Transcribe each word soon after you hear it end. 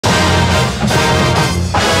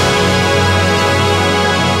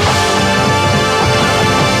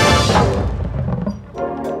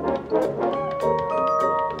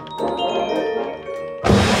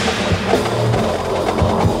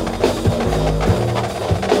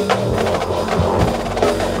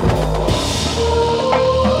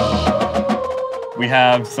We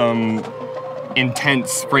have some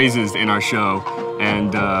intense phrases in our show,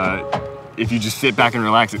 and if you just sit back and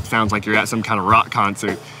relax, it sounds like you're at some kind of rock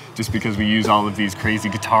concert, just because we use all of these crazy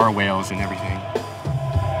guitar wails and everything.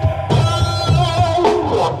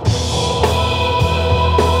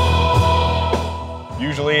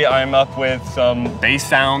 Usually I'm up with some bass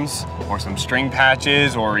sounds or some string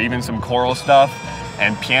patches or even some choral stuff,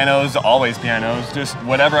 and pianos, always pianos, just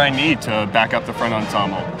whatever I need to back up the front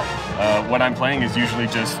ensemble. What I'm playing is usually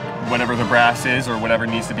just whatever the brass is or whatever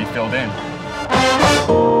needs to be filled in.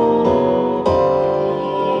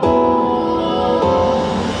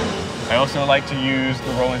 I also like to use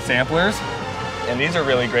the Roland samplers, and these are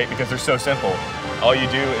really great because they're so simple. All you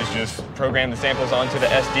do is just program the samples onto the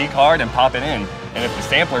SD card and pop it in. And if the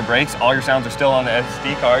sampler breaks, all your sounds are still on the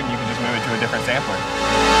SD card and you can just move it to a different sampler.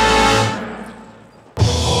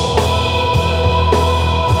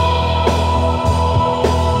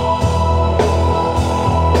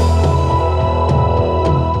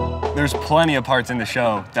 There's plenty of parts in the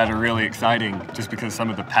show that are really exciting just because some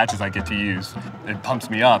of the patches I get to use. It pumps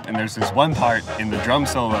me up. And there's this one part in the drum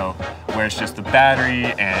solo where it's just the battery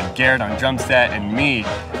and Garrett on drum set and me,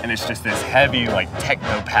 and it's just this heavy like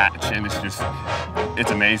techno patch, and it's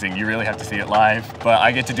amazing. You really have to see it live. But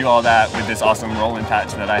I get to do all that with this awesome Roland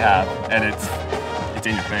patch that I have, and it's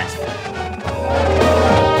in your face.